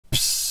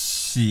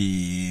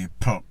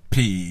People.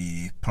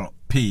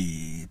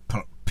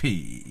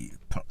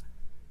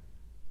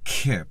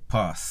 Que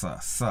pasa,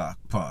 sac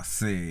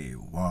passe,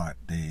 what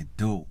they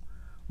do.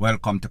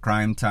 Welcome to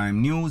Crime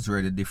Time News,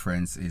 where the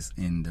difference is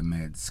in the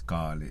meds.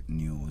 Call it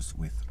news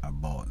with a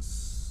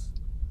buzz.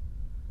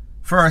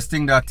 First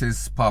thing that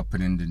is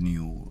popping in the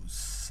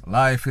news.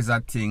 Life is a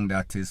thing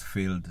that is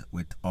filled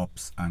with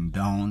ups and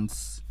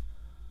downs.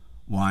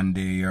 One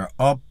day you're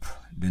up,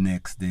 the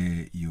next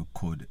day you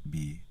could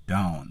be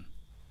down.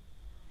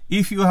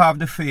 If you have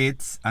the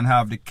faith and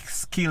have the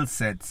skill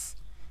sets,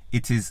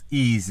 it is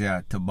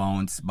easier to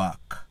bounce back.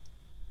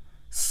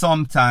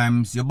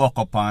 Sometimes you buck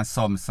up on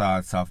some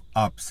sorts of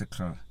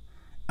obstacle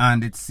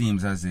and it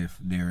seems as if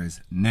there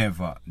is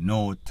never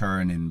no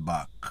turning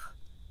back.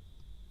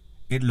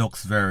 It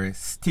looks very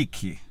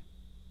sticky.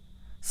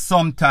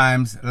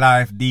 Sometimes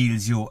life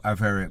deals you a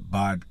very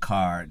bad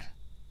card.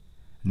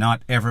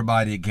 Not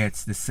everybody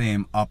gets the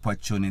same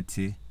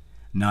opportunity.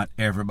 Not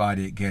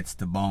everybody gets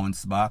to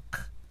bounce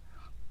back.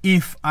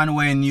 If and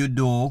when you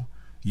do,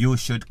 you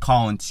should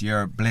count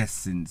your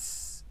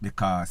blessings,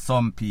 because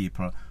some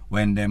people,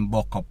 when them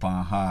buck up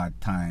on hard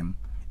time,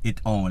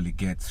 it only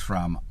gets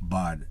from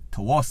bad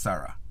to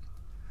worser.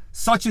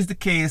 Such is the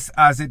case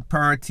as it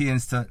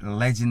pertains to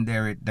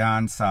legendary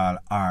dancehall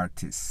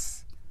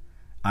artists.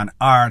 An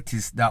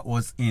artist that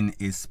was in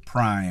his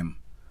prime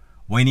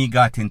when he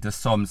got into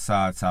some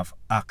sorts of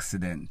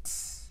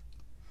accidents.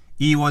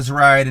 He was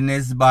riding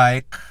his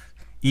bike,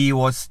 he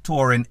was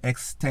touring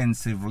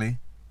extensively.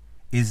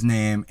 His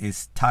name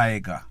is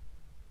Tiger.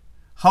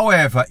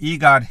 However, he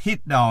got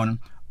hit down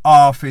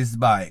off his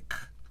bike.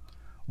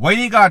 When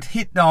he got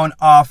hit down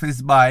off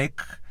his bike,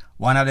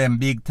 one of them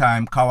big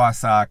time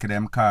Kawasaki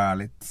them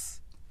call it,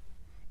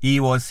 he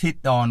was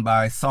hit down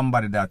by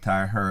somebody that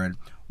I heard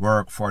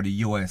worked for the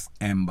US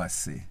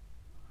Embassy.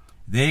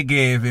 They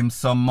gave him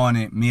some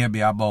money, maybe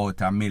about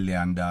 $1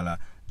 million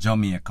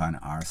Jamaican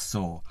or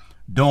so.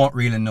 Don't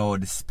really know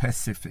the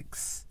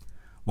specifics.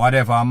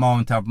 Whatever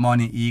amount of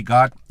money he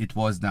got, it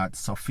was not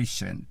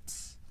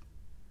sufficient.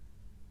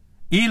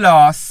 He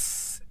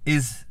lost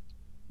his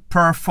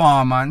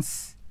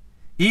performance.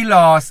 He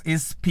lost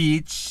his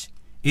speech.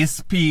 His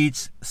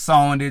speech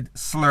sounded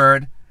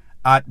slurred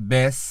at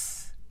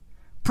best.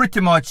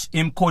 Pretty much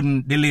him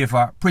couldn't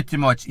deliver. Pretty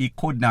much he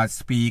could not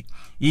speak.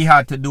 He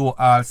had to do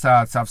all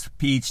sorts of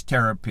speech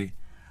therapy.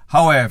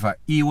 However,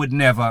 he would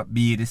never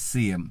be the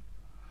same.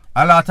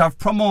 A lot of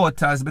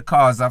promoters,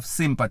 because of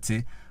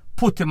sympathy,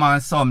 put him on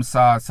some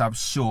sorts of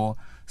show.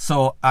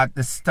 So at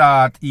the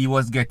start he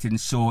was getting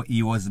show,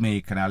 he was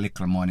making a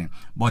little money,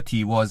 but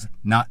he was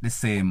not the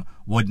same,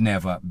 would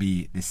never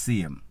be the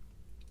same.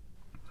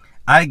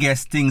 I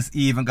guess things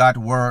even got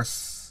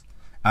worse,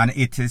 and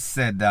it is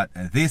said that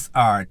this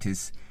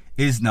artist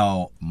is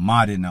now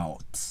madding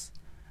out.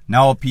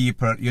 Now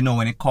people, you know,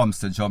 when it comes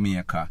to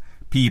Jamaica,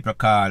 people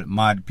call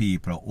mad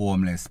people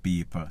homeless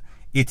people.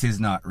 It is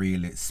not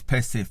really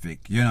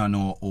specific. You don't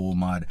know who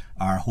mad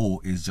or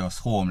who is just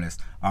homeless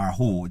or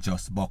who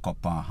just buck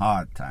up on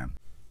hard time.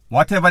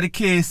 Whatever the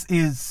case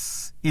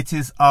is, it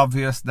is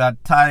obvious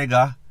that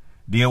Tiger,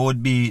 there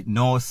would be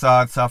no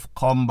sorts of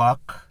comeback.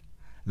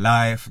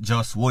 Life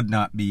just would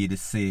not be the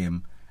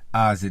same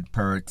as it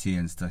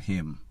pertains to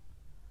him.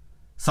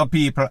 So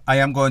people, I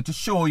am going to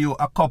show you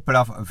a couple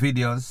of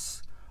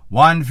videos.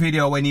 One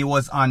video when he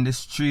was on the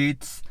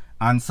streets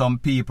and some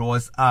people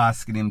was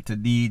asking him to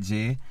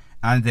DJ.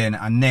 And then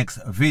a next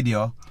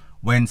video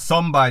when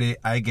somebody,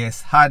 I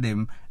guess, had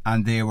him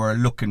and they were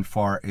looking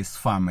for his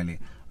family,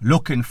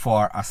 looking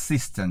for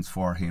assistance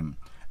for him.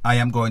 I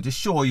am going to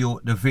show you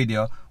the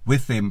video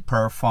with him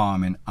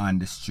performing on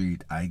the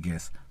street, I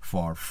guess,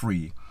 for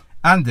free.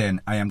 And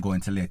then I am going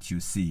to let you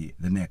see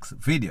the next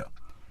video.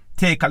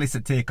 Take a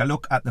listen, take a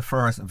look at the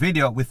first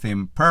video with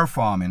him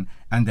performing,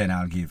 and then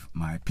I'll give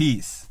my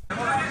piece.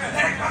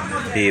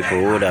 People,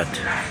 who that?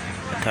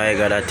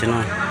 Tiger that, you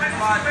know.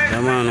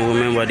 The man who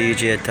remember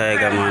DJ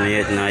Tiger, man,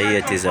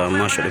 80's and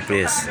mash up the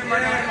place.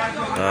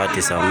 The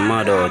artist a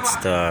mad out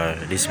star.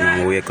 This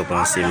man wake up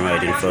and see him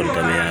right in front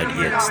of me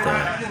at 8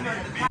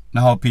 star.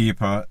 Now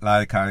people,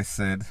 like I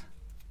said,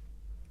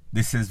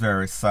 this is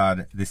very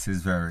sad, this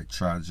is very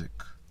tragic.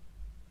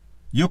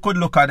 You could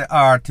look at the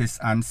artist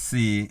and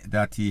see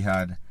that he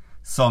had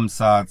some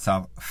sorts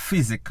of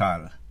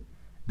physical.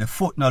 The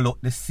foot no look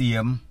the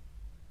same,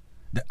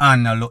 the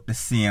hand no look the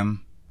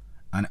same.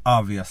 And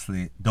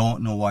obviously,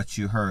 don't know what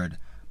you heard,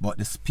 but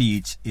the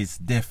speech is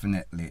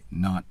definitely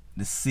not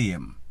the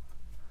same.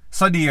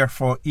 So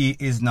therefore, he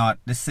is not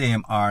the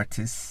same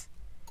artist.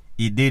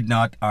 He did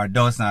not or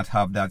does not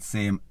have that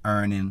same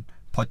earning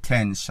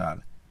potential,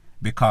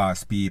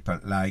 because people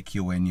like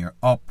you when you're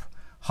up.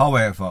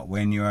 However,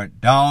 when you're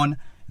down,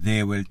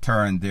 they will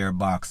turn their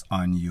backs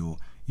on you.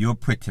 You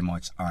pretty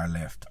much are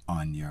left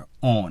on your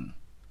own.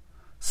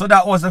 So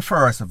that was the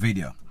first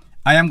video.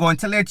 I am going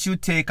to let you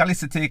take a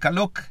listen, take a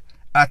look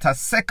at a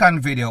second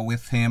video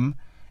with him,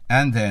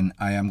 and then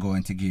I am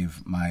going to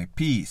give my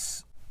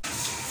piece.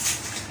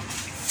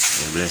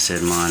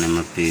 Blessed morning,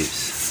 my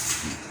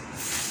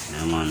peeps.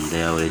 Yeah, man,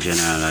 there with the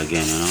general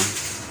again, you know.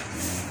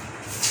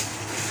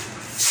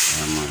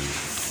 Yeah, man.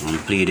 I'm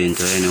pleading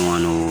to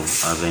anyone who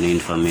have any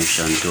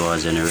information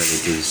towards any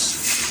relatives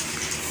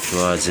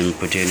towards him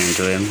pertaining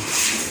to him.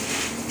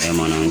 Yeah,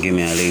 man, and give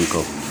me a link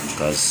up,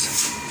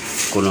 because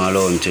couldn't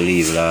allow him to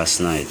leave last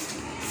night.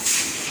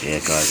 Yeah,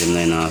 because he's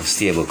not in a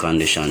stable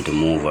condition to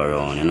move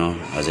around, you know.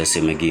 As I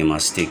say, I give him a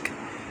stick,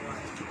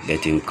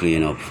 get him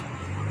clean up,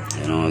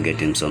 you know, get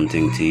him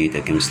something to eat,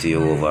 take him stay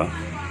over.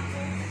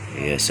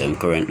 Yes, I'm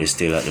currently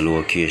still at the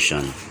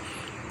location,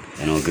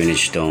 you know,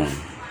 Greenwich Town,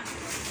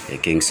 yeah,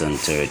 Kingston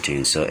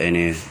 13. So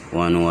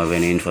anyone who have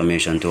any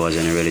information towards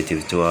any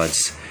relative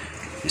towards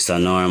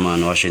Mr.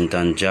 Norman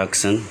Washington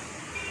Jackson,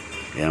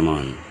 yeah,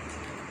 man,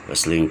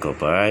 just link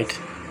up, alright?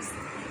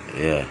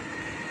 Yeah.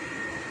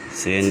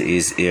 Saying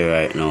he's here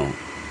right now,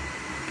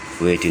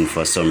 waiting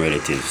for some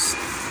relatives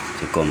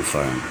to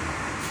confirm.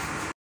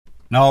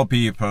 Now,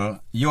 people,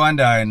 you and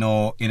I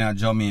know in a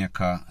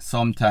Jamaica,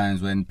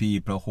 sometimes when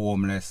people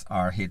homeless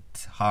or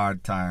hit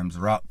hard times,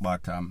 rock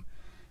bottom,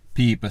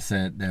 people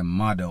say they're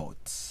mad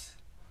out.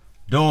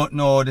 Don't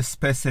know the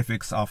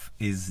specifics of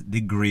his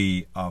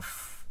degree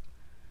of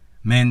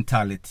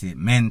mentality,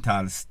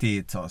 mental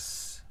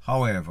status.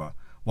 However,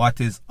 what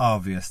is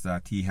obvious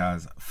that he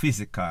has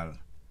physical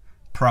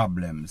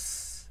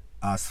problems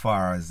as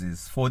far as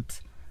his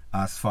foot,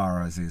 as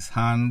far as his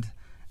hand,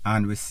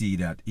 and we see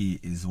that he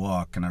is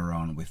walking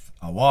around with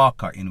a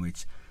walker in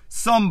which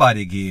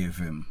somebody gave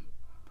him.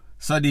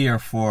 So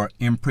therefore,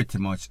 him pretty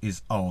much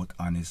is out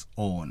on his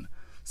own.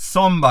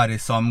 Somebody,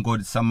 some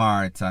good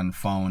Samaritan,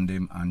 found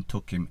him and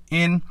took him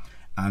in,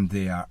 and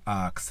they are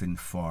asking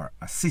for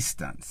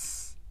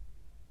assistance.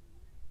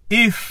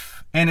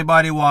 If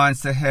anybody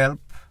wants to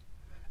help,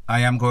 I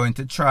am going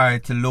to try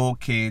to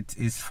locate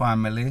his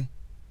family,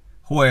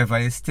 whoever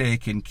is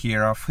taking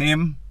care of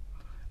him.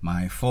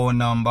 My phone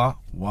number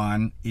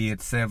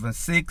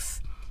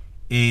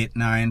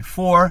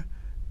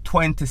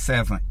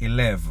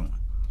 1-876-894-2711.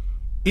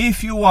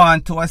 If you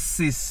want to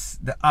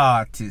assist the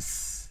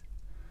artist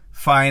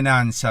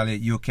financially,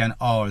 you can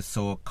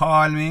also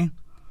call me.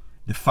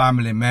 The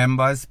family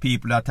members,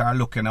 people that are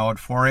looking out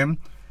for him,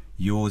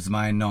 use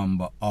my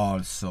number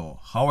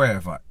also.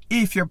 However,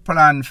 if you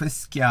plan for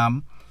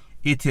scam,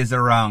 it is a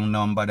wrong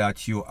number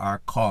that you are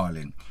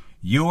calling.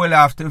 You will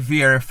have to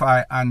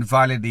verify and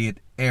validate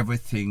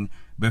everything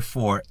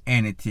before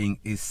anything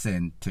is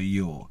sent to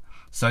you.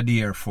 So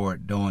therefore,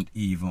 don't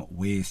even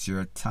waste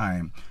your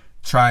time.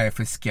 Try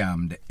to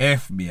scam the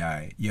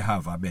FBI. You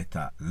have a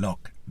better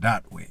luck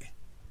that way.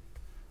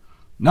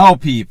 Now,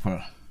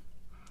 people,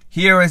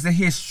 here is the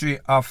history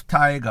of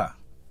Tiger.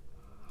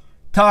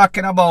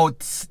 Talking about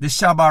the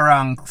Shabba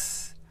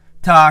Ranks,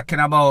 talking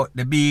about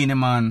the Beanie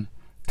Man,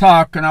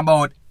 talking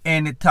about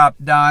any top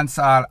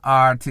dancehall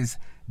artist,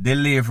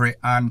 delivery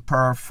and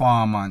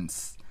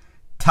performance.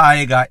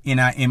 Tiger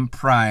in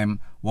prime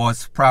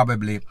was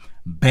probably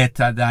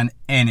better than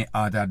any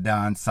other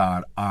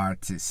dancehall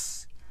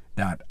artist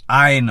that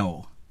I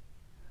know.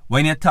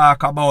 When you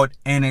talk about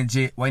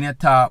energy, when you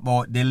talk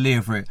about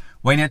delivery,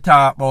 when you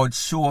talk about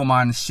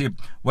showmanship,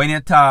 when you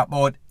talk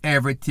about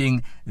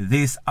everything,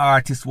 this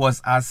artist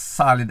was as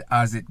solid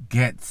as it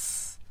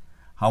gets.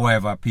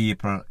 However,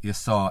 people, you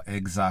saw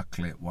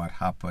exactly what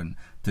happened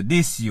to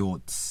this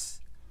youth.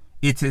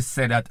 It is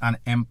said that an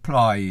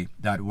employee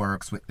that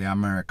works with the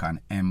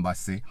American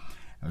embassy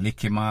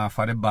licked him off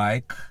of the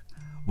bike.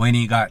 When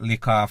he got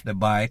licked off the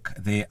bike,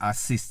 they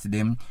assisted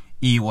him.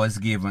 He was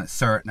given a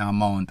certain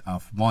amount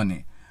of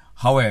money.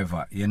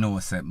 However, you know,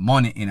 say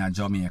money in a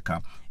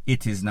Jamaica,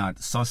 it is not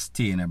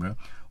sustainable.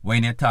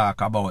 When you talk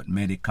about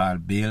medical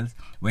bills,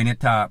 when you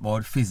talk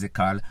about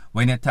physical,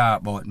 when you talk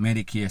about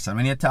medication,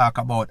 when you talk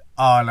about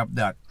all of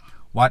that,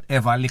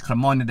 whatever little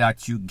money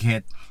that you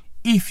get,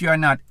 if you're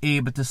not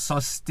able to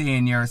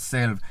sustain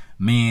yourself,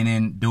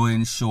 meaning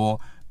doing show,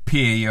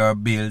 pay your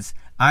bills,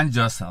 and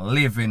just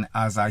living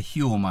as a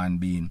human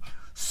being,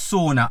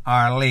 sooner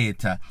or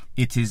later,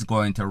 it is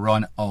going to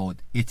run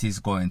out. It is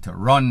going to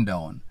run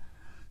down.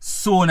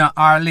 Sooner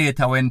or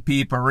later, when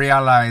people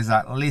realize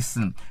that,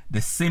 listen, the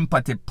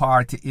sympathy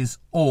party is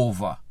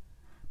over,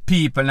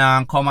 people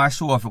now come and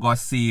show up to go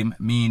see him,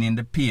 meaning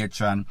the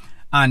patron,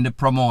 and the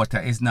promoter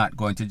is not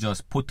going to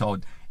just put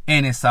out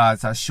any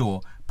sorts of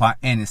show for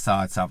any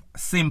sorts of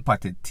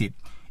sympathy tip.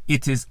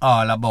 It is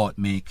all about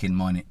making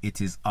money.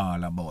 It is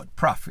all about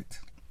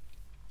profit.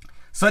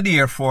 So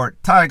therefore,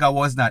 Tiger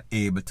was not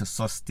able to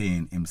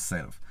sustain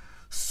himself.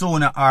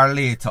 Sooner or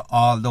later,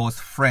 all those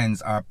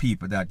friends or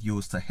people that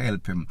used to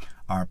help him,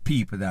 or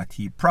people that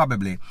he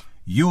probably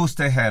used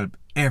to help,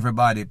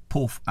 everybody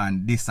poof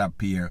and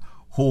disappear.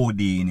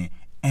 Houdini,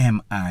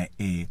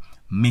 MIA,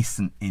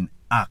 missing in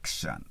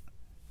action.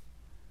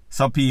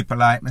 So people,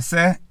 like me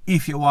say,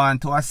 if you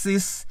want to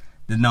assist,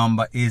 the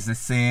number is the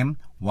same,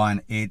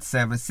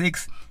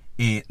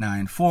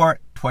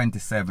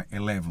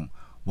 1-876-894-2711.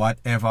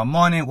 Whatever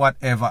money,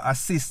 whatever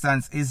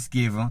assistance is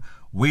given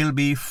will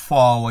be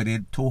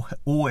forwarded to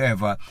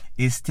whoever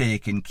is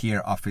taking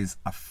care of his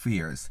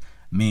affairs,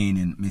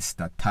 meaning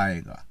Mr.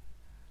 Tiger.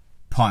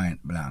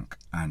 point blank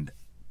and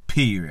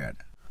period.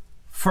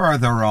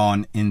 Further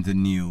on in the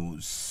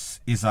news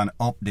is an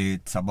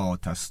update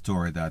about a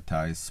story that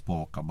I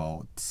spoke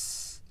about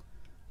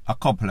a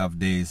couple of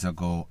days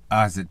ago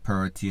as it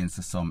pertains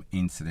to some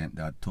incident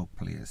that took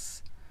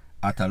place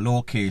at a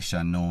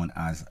location known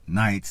as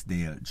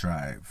Knightsdale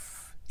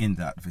Drive in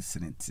that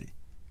vicinity.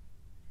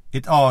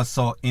 It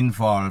also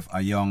involved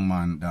a young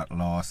man that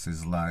lost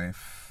his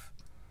life.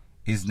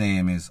 His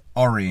name is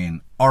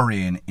Orien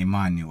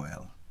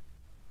Emmanuel.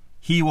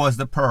 He was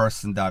the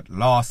person that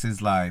lost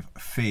his life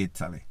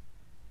fatally.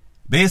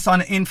 Based on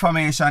the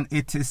information,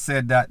 it is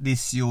said that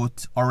this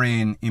youth,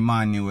 Orien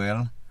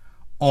Emmanuel,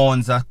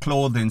 owns a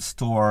clothing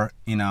store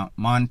in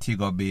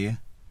Montego Bay,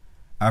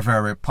 a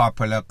very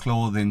popular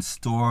clothing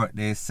store.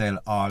 They sell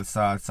all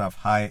sorts of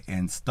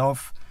high-end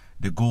stuff,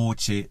 the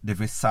Gucci, the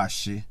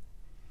Versace.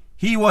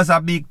 He was a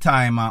big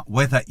timer,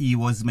 whether he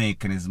was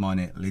making his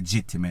money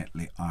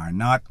legitimately or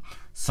not.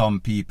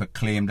 Some people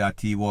claim that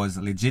he was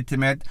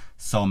legitimate.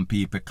 Some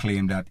people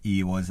claim that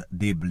he was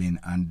dibbling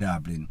and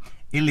dabbling.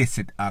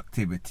 Illicit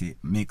activity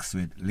mixed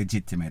with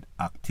legitimate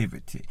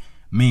activity,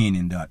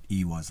 meaning that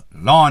he was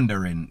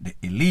laundering the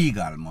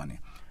illegal money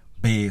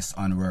based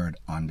on word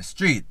on the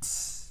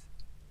streets.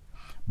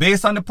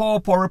 Based on the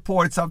Popo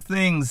reports of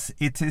things,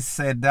 it is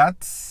said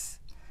that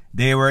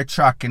they were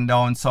tracking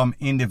down some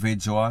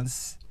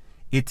individuals.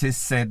 It is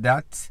said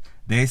that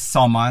they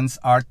summons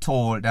or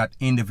told that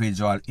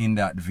individual in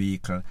that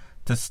vehicle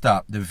to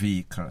stop the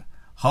vehicle.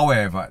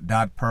 However,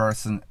 that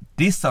person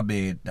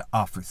disobeyed the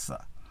officer.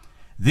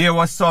 There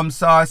was some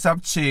sort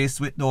of chase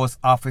with those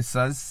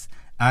officers,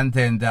 and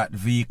then that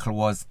vehicle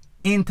was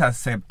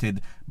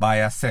intercepted by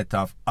a set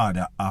of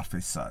other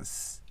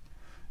officers.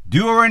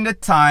 During the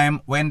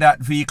time when that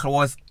vehicle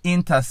was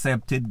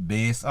intercepted,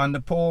 based on the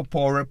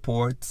Popo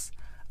reports,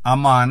 a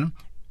man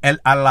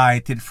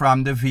alighted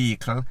from the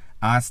vehicle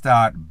and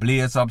started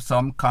blaze up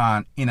some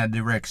can in a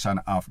direction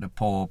of the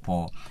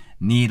Popo.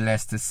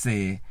 Needless to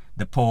say,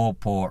 the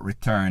Popo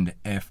returned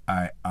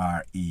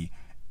FIRE,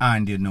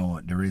 and you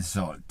know the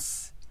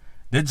results.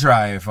 The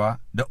driver,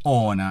 the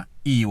owner,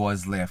 he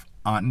was left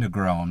on the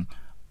ground,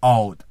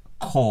 out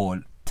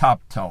cold,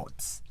 tapped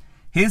out.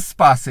 His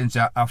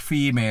passenger, a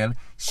female,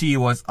 she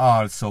was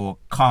also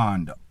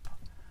conned up.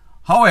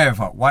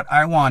 However, what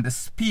I want to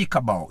speak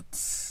about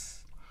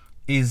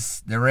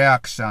is the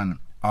reaction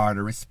or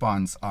the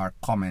response or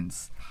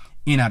comments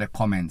in the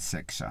comment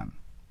section.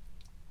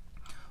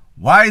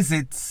 Why is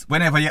it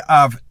whenever you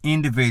have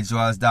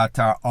individuals that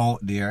are out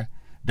there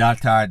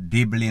that are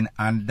dibbling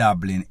and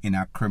dabbling in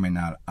a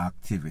criminal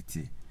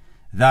activity,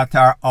 that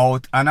are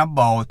out and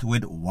about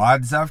with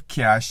wads of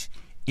cash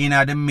in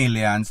the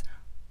millions,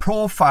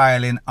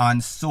 profiling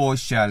on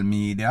social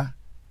media,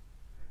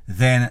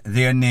 then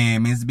their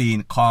name is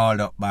being called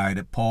up by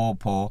the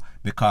Popo,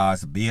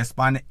 because based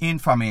on the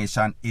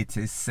information, it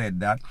is said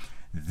that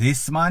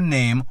this man's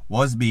name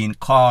was being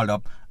called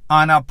up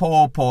on a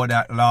Popo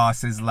that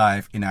lost his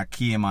life in a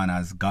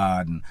Cayman's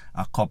garden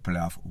a couple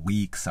of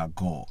weeks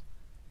ago.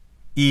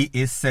 He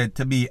is said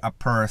to be a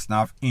person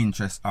of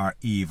interest or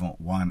even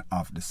one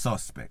of the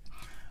suspects.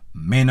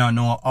 Me no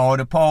know how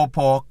the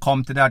Popo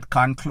come to that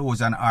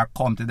conclusion or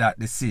come to that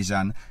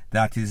decision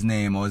that his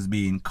name was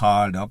being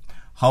called up.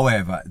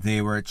 However,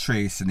 they were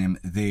tracing him,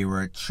 they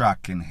were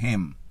tracking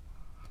him.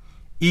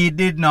 He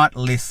did not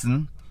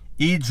listen.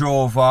 He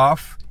drove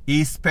off,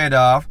 he sped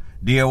off,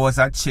 there was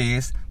a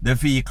chase, the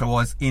vehicle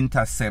was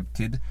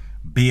intercepted.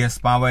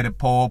 Based on what the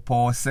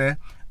Popo said,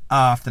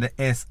 after the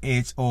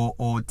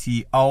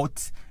D-0UT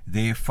out,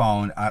 they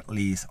found at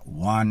least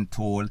one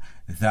tool,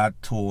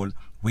 that tool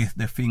with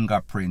the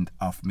fingerprint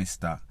of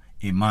Mr.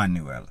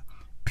 Emmanuel.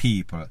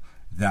 People,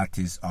 that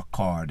is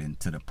according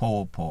to the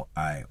Popo.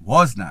 I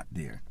was not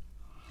there.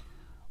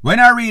 When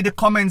I read the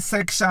comment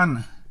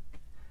section,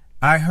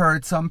 I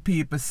heard some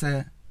people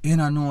say, you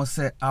know,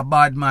 say, a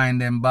bad mind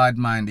them, bad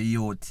mind the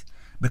youth,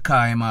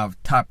 because him have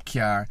top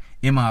car,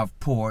 him have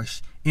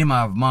Porsche, him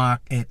have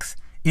Mark X,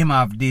 him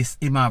have this,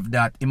 him have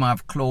that, him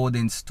have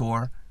clothing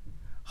store.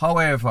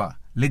 However,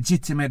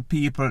 legitimate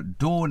people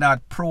do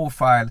not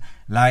profile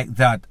like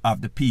that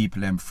of the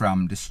people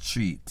from the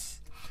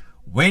street.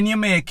 When you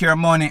make your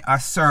money a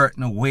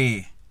certain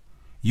way,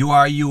 you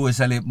are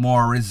usually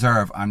more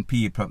reserved, and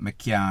people me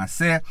can't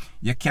say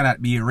you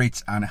cannot be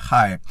rich and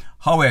high.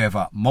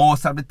 However,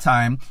 most of the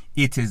time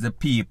it is the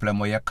people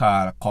where you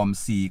call come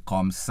see,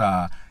 come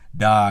saw,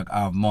 dog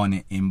have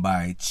money in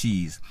buy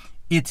cheese.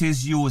 It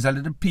is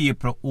usually the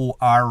people who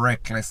are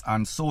reckless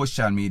on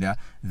social media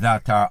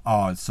that are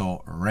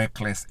also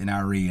reckless in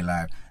a real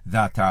life,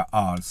 that are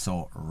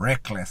also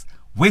reckless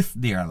with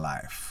their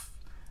life.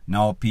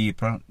 Now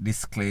people,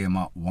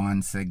 disclaimer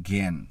once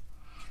again.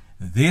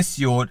 This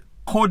youth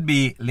could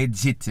be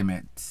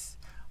legitimate.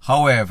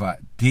 However,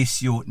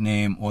 this youth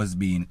name was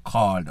being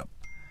called up.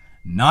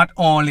 Not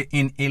only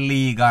in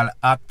illegal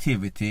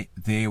activity,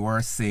 they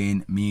were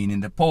saying, meaning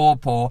the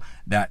Popo,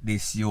 that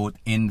this youth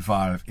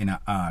involved in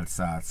all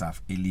sorts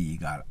of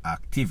illegal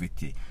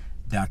activity.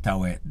 That's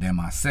what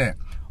them say.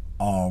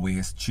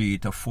 always 3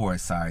 to 4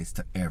 sides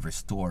to every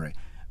story.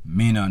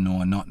 Me no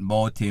know nothing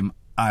about him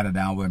other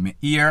than what me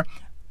hear,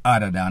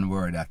 other than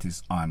word that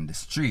is on the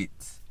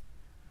streets.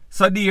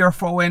 So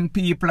therefore when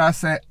people are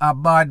say a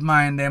bad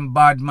mind them,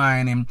 bad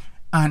mind him,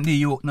 and the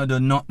youth no do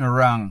nothing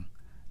wrong,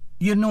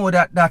 you know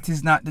that that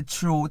is not the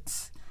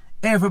truth.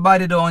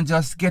 Everybody don't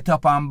just get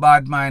up and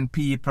bad mind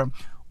people.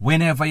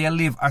 Whenever you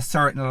live a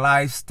certain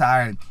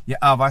lifestyle, you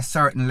have a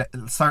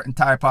certain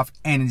type of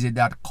energy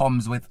that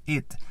comes with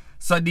it.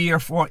 So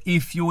therefore,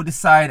 if you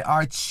decide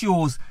or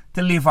choose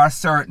to live a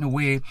certain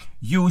way,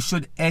 you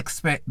should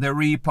expect the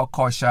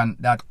repercussion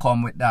that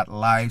come with that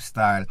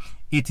lifestyle.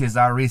 It is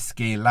a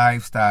risky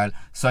lifestyle,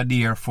 so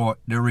therefore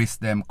the risk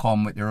them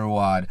come with the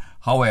reward.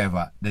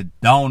 However, the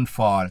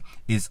downfall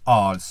is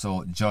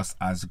also just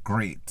as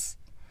great.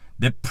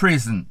 The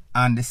prison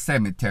and the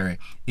cemetery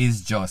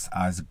is just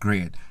as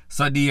great.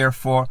 So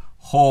therefore,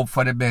 hope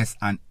for the best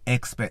and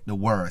expect the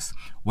worst.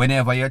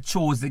 Whenever you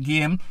choose the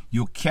game,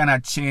 you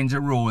cannot change the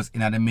rules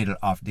in the middle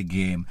of the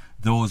game.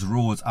 Those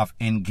rules of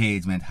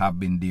engagement have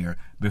been there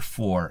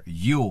before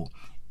you.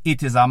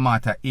 It is a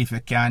matter if you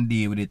can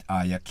deal with it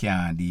or you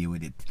can't deal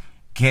with it.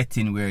 Get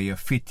in where you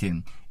fit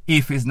in.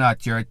 If it's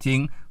not your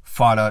thing,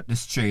 follow the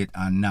straight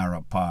and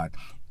narrow path.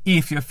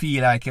 If you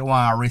feel like you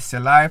want to risk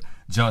your life,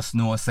 just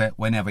know that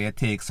whenever you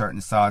take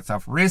certain sorts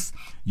of risks,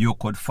 you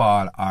could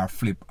fall or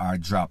flip or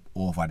drop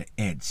over the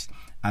edge.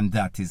 And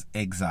that is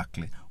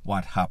exactly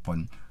what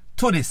happened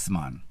to this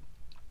man.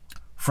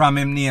 From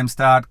him name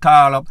start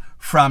call up,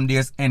 from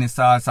there's any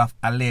sorts of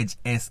alleged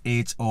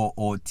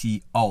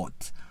SHOOT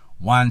out.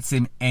 Once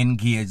him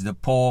engage the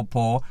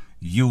pawpaw,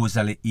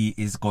 usually he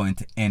is going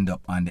to end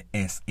up on the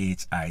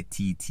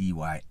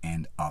SHITTY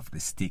end of the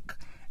stick.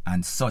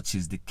 And such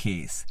is the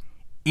case.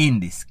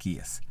 In this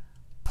case,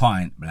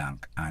 point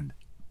blank and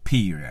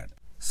period.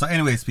 So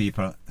anyways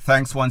people,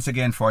 thanks once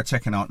again for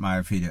checking out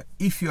my video.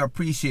 If you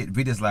appreciate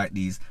videos like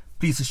these,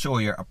 please show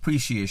your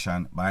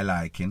appreciation by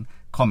liking,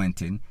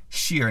 commenting,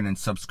 sharing and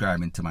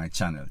subscribing to my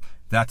channel.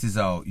 That is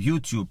how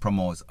YouTube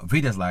promotes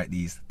videos like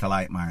these to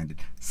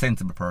like-minded,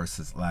 sensible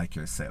persons like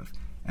yourself.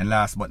 And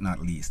last but not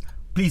least,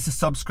 please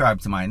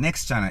subscribe to my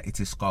next channel. It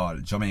is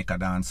called Jamaica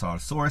Dancehall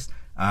Source.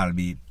 I'll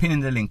be pinning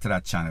the link to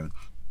that channel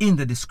in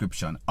the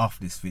description of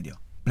this video.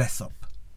 Bless up.